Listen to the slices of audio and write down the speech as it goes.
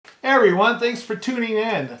Hey everyone, thanks for tuning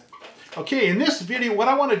in. Okay, in this video what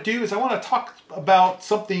I want to do is I want to talk about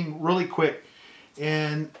something really quick.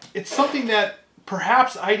 And it's something that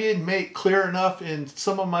perhaps I didn't make clear enough in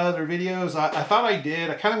some of my other videos. I thought I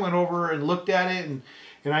did. I kind of went over and looked at it, and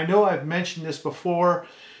I know I've mentioned this before,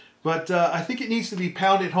 but I think it needs to be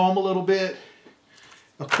pounded home a little bit,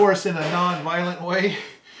 of course in a non-violent way.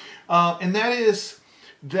 And that is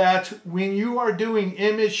that when you are doing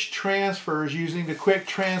image transfers using the quick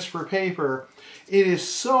transfer paper, it is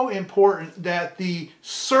so important that the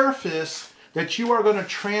surface that you are going to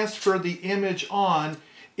transfer the image on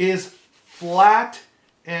is flat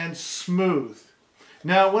and smooth.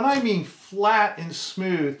 Now, when I mean flat and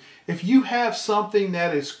smooth, if you have something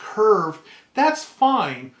that is curved, that's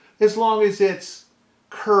fine as long as it's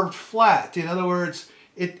curved flat. In other words,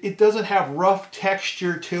 it doesn't have rough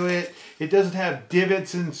texture to it. It doesn't have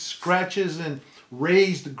divots and scratches and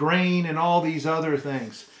raised grain and all these other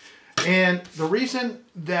things. And the reason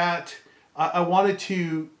that I wanted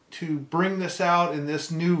to bring this out in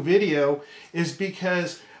this new video is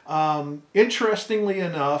because, interestingly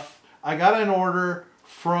enough, I got an order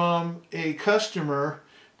from a customer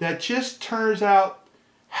that just turns out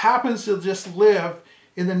happens to just live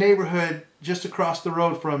in the neighborhood just across the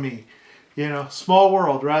road from me. You know, small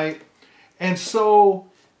world, right? And so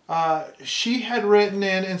she had written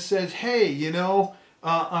in and said, hey, you know,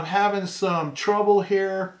 I'm having some trouble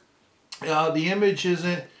here. The image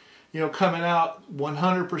isn't, coming out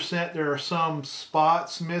 100%. There are some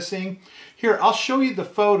spots missing. Here, I'll show you the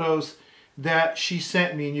photos that she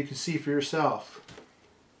sent me and you can see for yourself.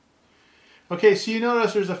 Okay, so you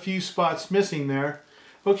notice there's a few spots missing there.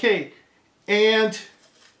 Okay, and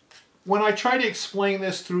when I try to explain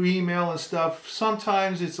this through email and stuff,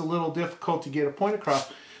 sometimes it's a little difficult to get a point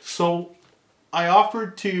across. So I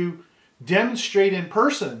offered to demonstrate in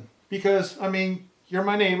person because, I mean, you're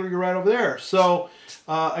my neighbor, you're right over there. So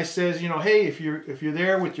I says, hey, if you're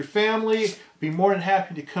there with your family, I'd be more than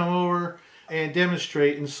happy to come over and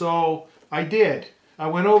demonstrate. And so I did. I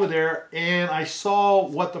went over there and I saw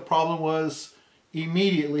what the problem was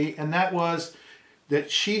immediately, and that was that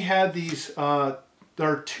she had these they're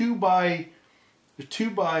not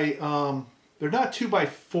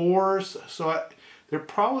 2x4s, so they're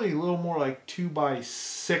probably a little more like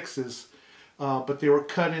 2x6s, but they were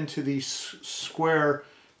cut into these square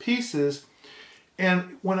pieces.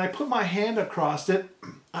 And when I put my hand across it,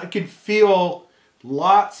 I could feel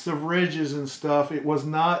lots of ridges and stuff. It was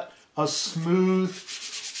not a smooth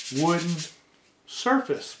wooden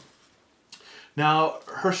surface. Now,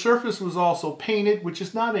 her surface was also painted, which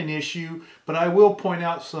is not an issue, but I will point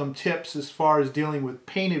out some tips as far as dealing with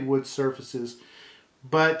painted wood surfaces.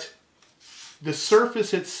 But the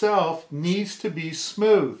surface itself needs to be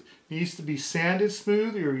smooth. It needs to be sanded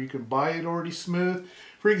smooth, or you can buy it already smooth.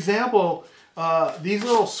 For example, these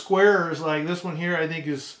little squares, like this one here, I think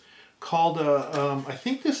is called I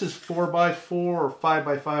think this is 4x4 or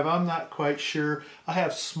 5x5. I'm not quite sure. I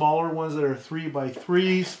have smaller ones that are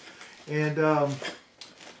 3x3s. And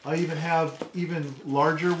I even have even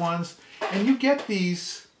larger ones. And you get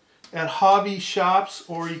these at hobby shops,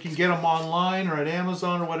 or you can get them online or at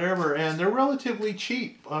Amazon or whatever, and they're relatively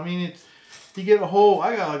cheap. I mean, you get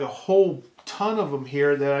I got like a whole ton of them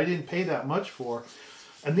here that I didn't pay that much for.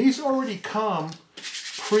 And these already come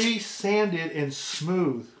pre-sanded and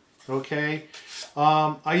smooth, okay?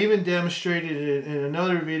 I even demonstrated it in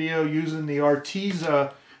another video using the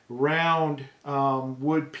Arteza round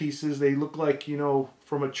wood pieces. They look like,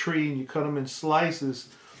 from a tree, and you cut them in slices.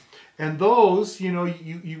 And those, you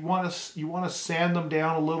want to sand them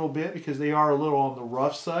down a little bit because they are a little on the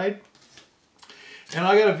rough side. And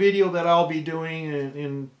I got a video that I'll be doing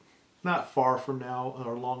in not far from now,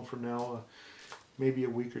 or long from now, maybe a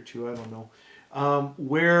week or two, I don't know,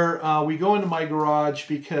 where we go into my garage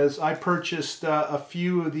because I purchased a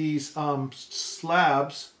few of these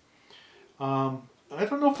slabs. I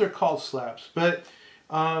don't know if they're called slabs, but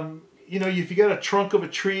if you got a trunk of a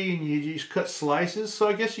tree and you just cut slices, so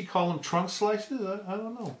I guess you call them trunk slices. I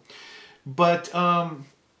don't know, but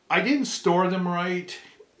I didn't store them right,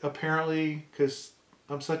 apparently, because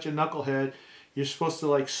I'm such a knucklehead. You're supposed to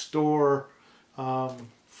like store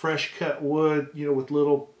fresh cut wood, with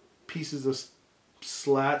little pieces of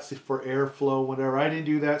slats for airflow, whatever. I didn't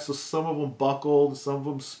do that, so some of them buckled, some of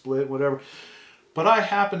them split, whatever. But I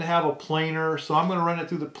happen to have a planer, so I'm going to run it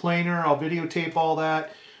through the planer. I'll videotape all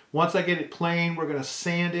that. Once I get it planed, we're going to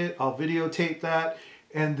sand it. I'll videotape that.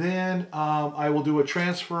 And then I will do a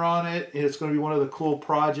transfer on it. It's going to be one of the cool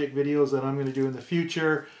project videos that I'm going to do in the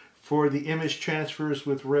future for the image transfers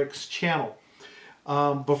with Rick's channel.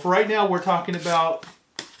 But for right now, we're talking about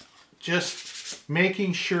just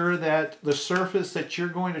making sure that the surface that you're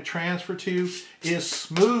going to transfer to is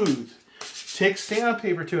smooth. Take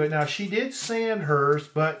sandpaper to it. Now, she did sand hers,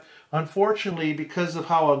 but unfortunately, because of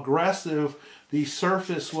how aggressive the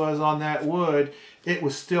surface was on that wood, it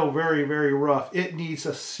was still very, very rough. It needs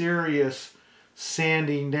a serious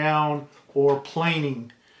sanding down or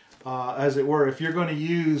planing, as it were. If you're going to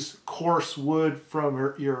use coarse wood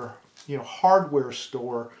from your hardware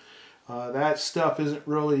store, that stuff isn't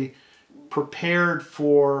really prepared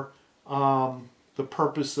for the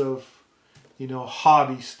purpose of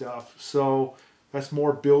hobby stuff. So that's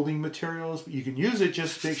more building materials. You can use it,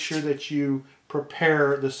 just make sure that you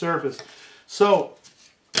prepare the surface. So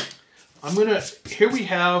here we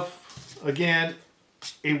have, again,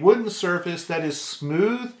 a wooden surface that is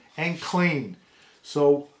smooth and clean.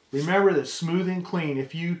 So remember that, smooth and clean.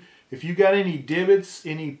 If you got any divots,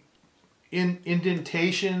 any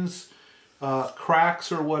indentations,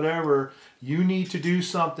 cracks or whatever, you need to do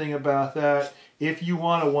something about that if you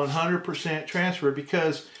want a 100% transfer.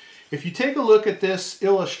 Because if you take a look at this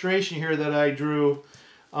illustration here that I drew,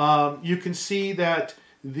 you can see that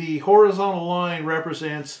the horizontal line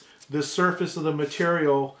represents the surface of the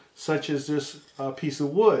material, such as this piece of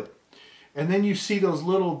wood. And then you see those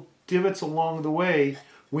little divots along the way.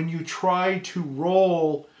 When you try to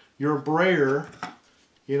roll your brayer,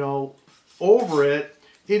 over it,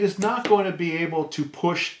 it is not going to be able to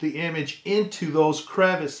push the image into those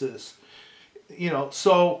crevices.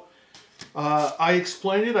 So I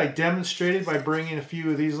explained it, I demonstrated by bringing a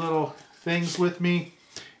few of these little things with me,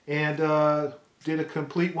 and did a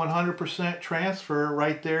complete 100% transfer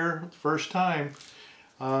right there first time,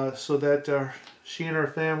 so that she and her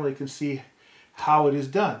family can see how it is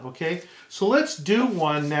done. Okay, so let's do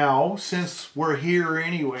one now, since we're here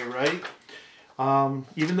anyway, right?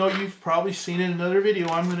 Even though you've probably seen it in another video,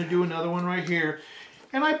 I'm going to do another one right here.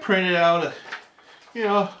 And I printed out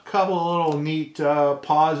a couple of little neat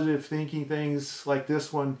positive thinking things like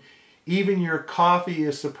this one. Even your coffee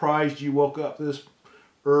is surprised you woke up this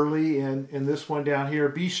early. And this one down here,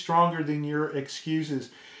 be stronger than your excuses.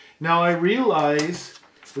 Now I realize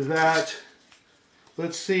that,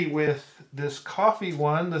 let's see, with this coffee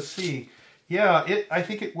one, let's see. Yeah, I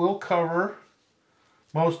think it will cover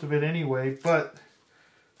most of it anyway, but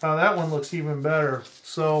that one looks even better.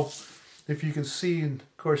 So if you can see, and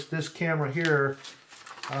of course this camera here,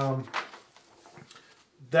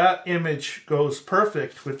 that image goes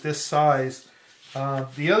perfect with this size.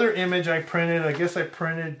 The other image I printed, I guess I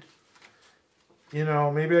printed,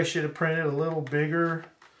 maybe I should have printed a little bigger,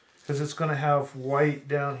 because it's going to have white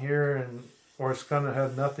down here, or it's going to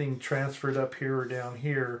have nothing transferred up here or down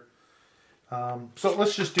here. So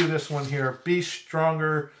let's just do this one here. Be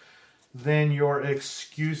stronger than your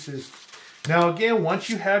excuses. Now again, once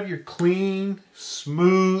you have your clean,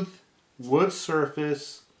 smooth wood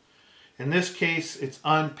surface, in this case it's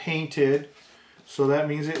unpainted, so that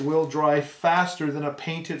means it will dry faster than a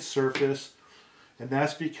painted surface, and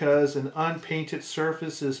that's because an unpainted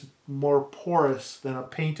surface is more porous than a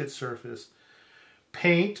painted surface.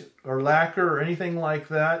 Paint or lacquer or anything like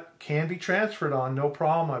that can be transferred on, no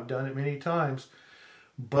problem. I've done it many times,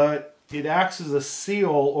 but it acts as a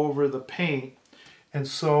seal over the paint, and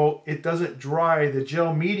so it doesn't dry. The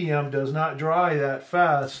gel medium does not dry that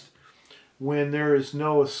fast when there is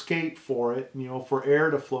no escape for it, for air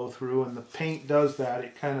to flow through, and the paint does that.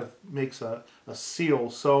 It kind of makes a seal.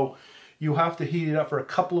 So you have to heat it up for a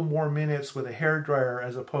couple of more minutes with a hairdryer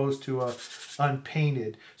as opposed to a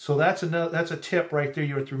unpainted. So that's a tip right there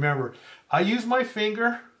you have to remember. I use my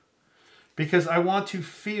finger because I want to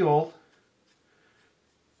feel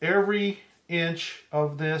every inch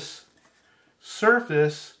of this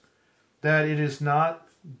surface, that it is not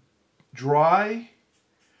dry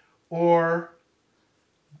or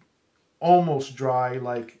almost dry,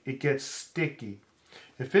 like it gets sticky.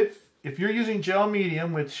 If you're using gel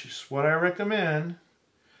medium, which is what I recommend,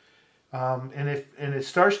 and it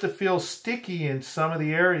starts to feel sticky in some of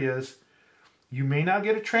the areas, you may not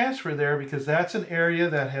get a transfer there, because that's an area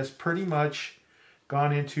that has pretty much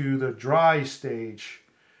gone into the dry stage.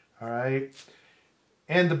 All right,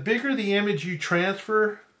 and the bigger the image you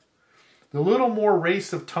transfer, the little more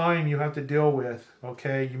waste of time you have to deal with.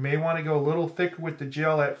 Okay, you may want to go a little thicker with the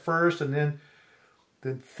gel at first, and then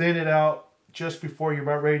thin it out just before you're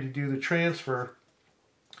about ready to do the transfer.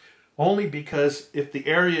 Only because if the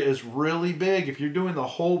area is really big, if you're doing the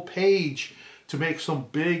whole page to make some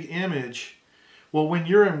big image, well, when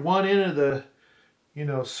you're in one end of the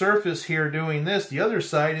surface here doing this, the other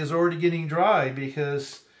side is already getting dry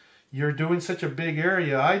because you're doing such a big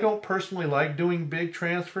area. I don't personally like doing big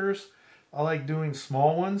transfers. I like doing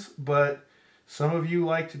small ones, but some of you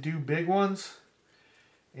like to do big ones.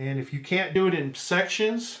 And if you can't do it in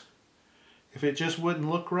sections, if it just wouldn't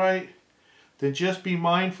look right, then just be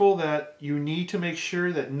mindful that you need to make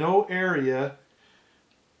sure that no area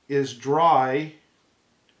is dry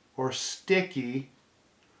or sticky.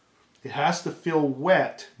 It has to feel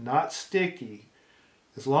wet, not sticky.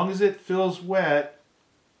 As long as it feels wet,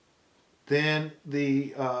 then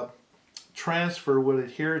the transfer would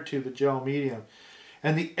adhere to the gel medium.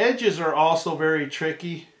 And the edges are also very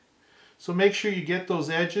tricky. So make sure you get those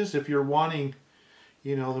edges if you're wanting,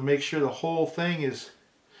 you know, to make sure the whole thing is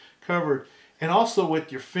covered. And also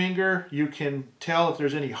with your finger, you can tell if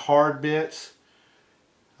there's any hard bits,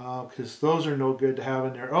 because those are no good to have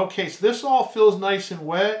in there. Okay, so this all feels nice and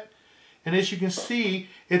wet. And as you can see,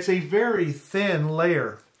 it's a very thin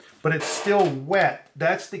layer, but it's still wet.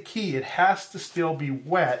 That's the key. It has to still be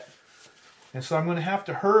wet. And so I'm going to have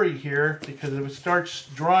to hurry here, because if it starts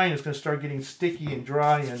drying, it's going to start getting sticky and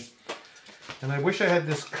dry. And I wish I had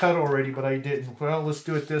this cut already, but I didn't. Well, let's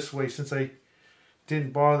do it this way, since I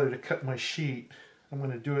didn't bother to cut my sheet. I'm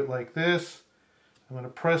going to do it like this. I'm going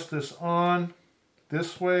to press this on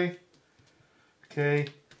this way. Okay.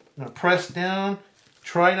 I'm going to press down.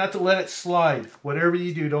 Try not to let it slide. Whatever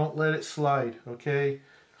you do, don't let it slide. Okay.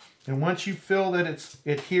 And once you feel that it's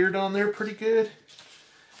adhered on there pretty good.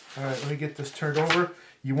 All right, let me get this turned over.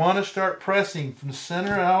 You want to start pressing from the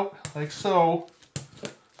center out, like so.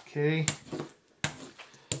 Okay.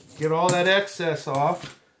 Get all that excess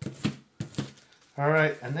off. All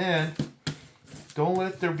right, and then don't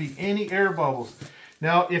let there be any air bubbles.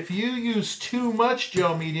 Now, if you use too much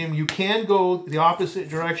gel medium, you can go the opposite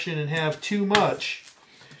direction and have too much.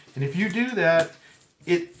 And if you do that,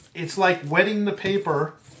 it's like wetting the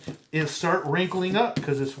paper. It'll start wrinkling up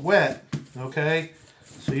because it's wet, okay?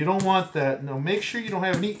 So you don't want that. Now make sure you don't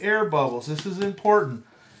have any air bubbles. This is important.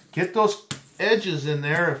 Get those edges in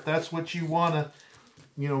there if that's what you want to,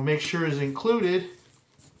 you know, make sure is included.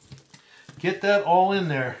 Get that all in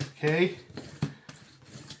there, okay?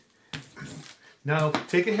 Now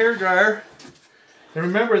take a hairdryer. And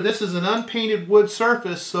remember, this is an unpainted wood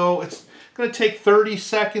surface, so it's going to take 30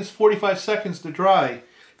 seconds, 45 seconds to dry.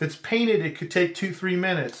 If it's painted, it could take 2-3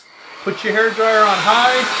 minutes. Put your hairdryer on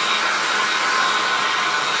high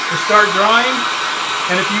and start drying.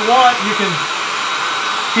 And if you want, you can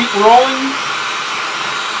keep rolling.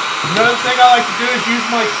 Another thing I like to do is use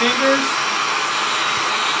my fingers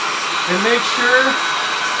and make sure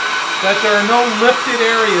that there are no lifted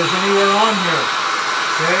areas anywhere on here.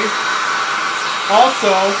 Okay?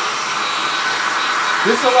 Also,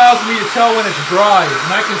 this allows me to tell when it's dry, and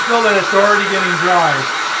I can feel that it's already getting dry.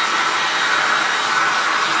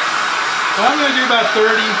 So I'm going to do about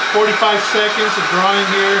 30-45 seconds of drying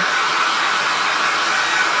here.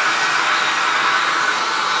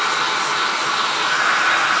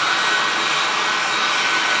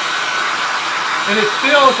 And it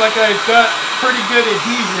feels like I've got pretty good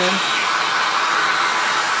adhesion.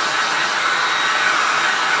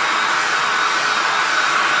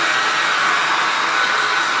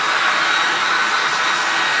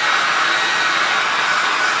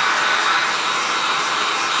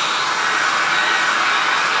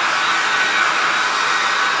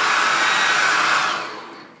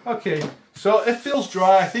 Okay, so it feels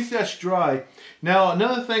dry. I think that's dry. Now,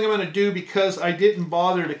 another thing I'm going to do, because I didn't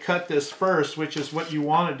bother to cut this first, which is what you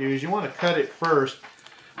want to do, is you want to cut it first.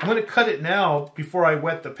 I'm going to cut it now before I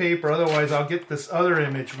wet the paper. Otherwise, I'll get this other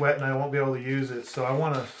image wet and I won't be able to use it. So I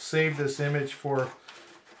want to save this image for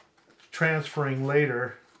transferring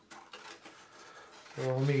later.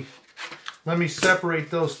 So let me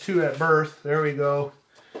separate those two at birth. There we go.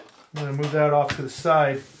 I'm going to move that off to the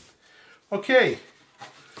side. Okay.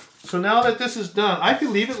 So now that this is done, I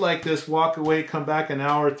can leave it like this, walk away, come back an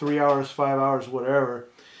hour, 3 hours, 5 hours, whatever.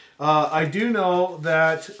 I do know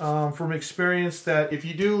that from experience that if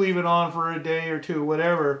you do leave it on for a day or two,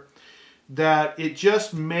 whatever, that it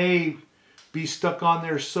just may be stuck on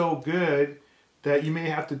there so good that you may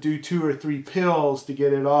have to do 2 or 3 pills to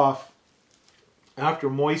get it off after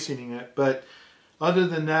moistening it. But other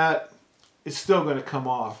than that, it's still going to come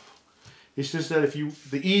off. It's just that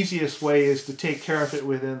the easiest way is to take care of it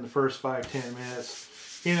within the first 5-10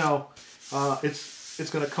 minutes. You know, it's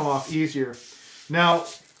going to come off easier. Now,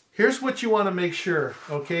 here's what you want to make sure,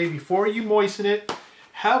 okay? Before you moisten it,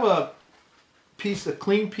 have a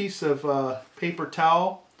clean piece of paper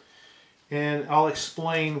towel, and I'll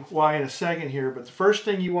explain why in a second here. But the first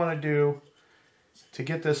thing you want to do to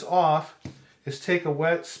get this off is take a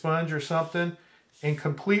wet sponge or something and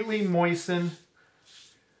completely moisten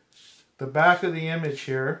the back of the image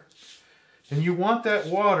here, and you want that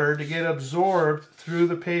water to get absorbed through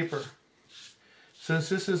the paper. Since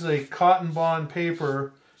this is a cotton bond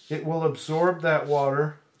paper, it will absorb that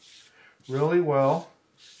water really well,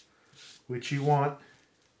 which you want.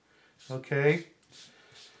 Okay.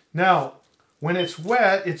 Now, when it's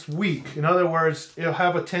wet, it's weak. In other words, it'll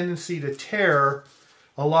have a tendency to tear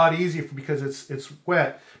a lot easier because it's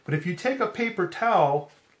wet. But if you take a paper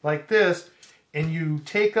towel like this and you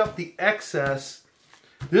take up the excess,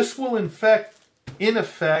 this will in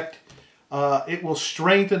effect, it will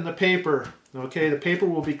strengthen the paper. Okay, the paper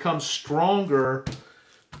will become stronger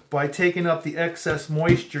by taking up the excess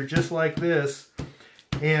moisture just like this.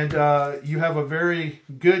 And you have a very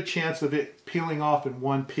good chance of it peeling off in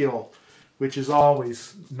one peel, which is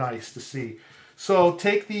always nice to see. So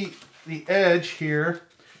take the edge here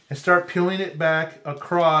and start peeling it back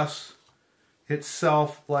across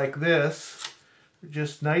itself like this,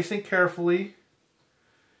 just nice and carefully.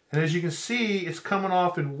 And as you can see, it's coming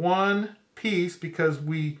off in one piece because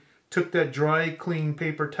we took that dry, clean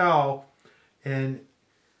paper towel and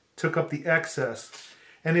took up the excess.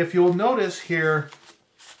 And if you'll notice here,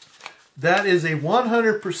 that is a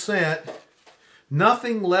 100%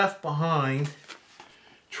 nothing left behind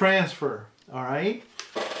transfer, all right?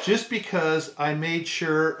 Just because I made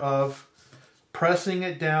sure of pressing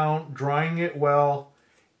it down, drying it well,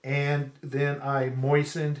 and then I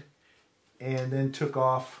moistened and then took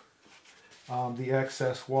off the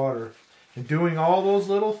excess water. And doing all those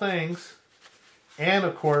little things, and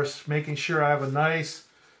of course making sure I have a nice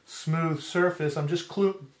smooth surface. I'm just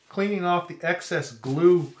cleaning off the excess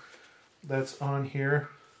glue that's on here.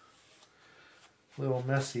 A little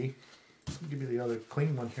messy. I'll give you the other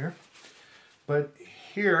clean one here. But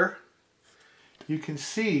here you can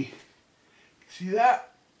see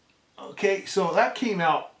that? Okay, so that came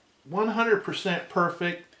out 100%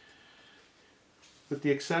 perfect, with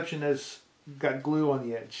the exception as got glue on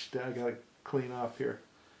the edge that I gotta clean off here.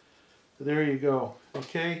 So there you go.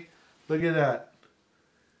 Okay, look at that.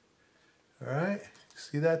 All right,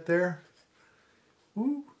 see that there?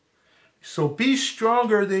 Ooh. So be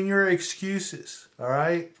stronger than your excuses. All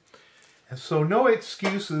right, and so no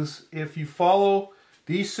excuses. If you follow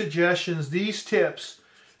these suggestions, these tips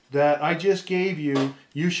that I just gave you,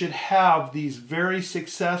 you should have these very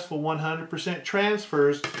successful 100%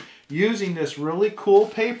 transfers using this really cool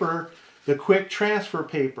paper, the Quick Transfer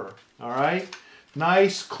Paper. All right,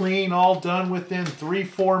 nice, clean, all done within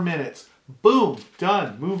 3-4 minutes. Boom,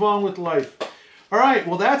 done. Move on with life. All right,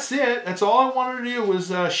 well that's it. That's all I wanted to do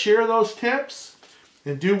was share those tips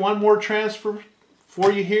and do one more transfer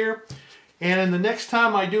for you here. And the next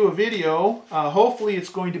time I do a video, hopefully it's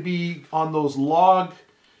going to be on those log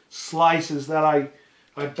slices that I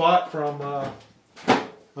bought from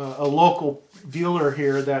a local dealer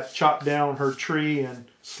here that chopped down her tree and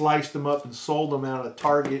sliced them up and sold them out of the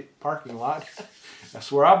Target parking lot.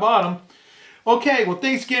 That's where I bought them. Okay, well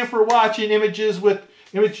thanks again for watching Image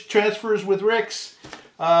Transfers with Rix.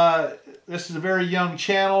 This is a very young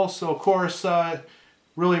channel, so of course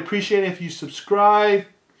really appreciate it if you subscribe.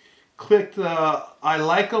 Click the I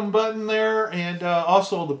like them button there, and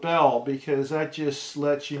also the bell, because that just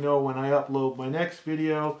lets you know when I upload my next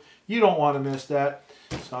video. You don't want to miss that.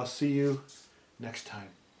 So I'll see you next time.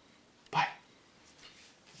 Bye.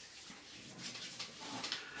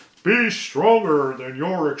 Be stronger than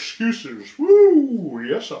your excuses. Woo!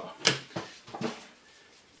 Yes, sir.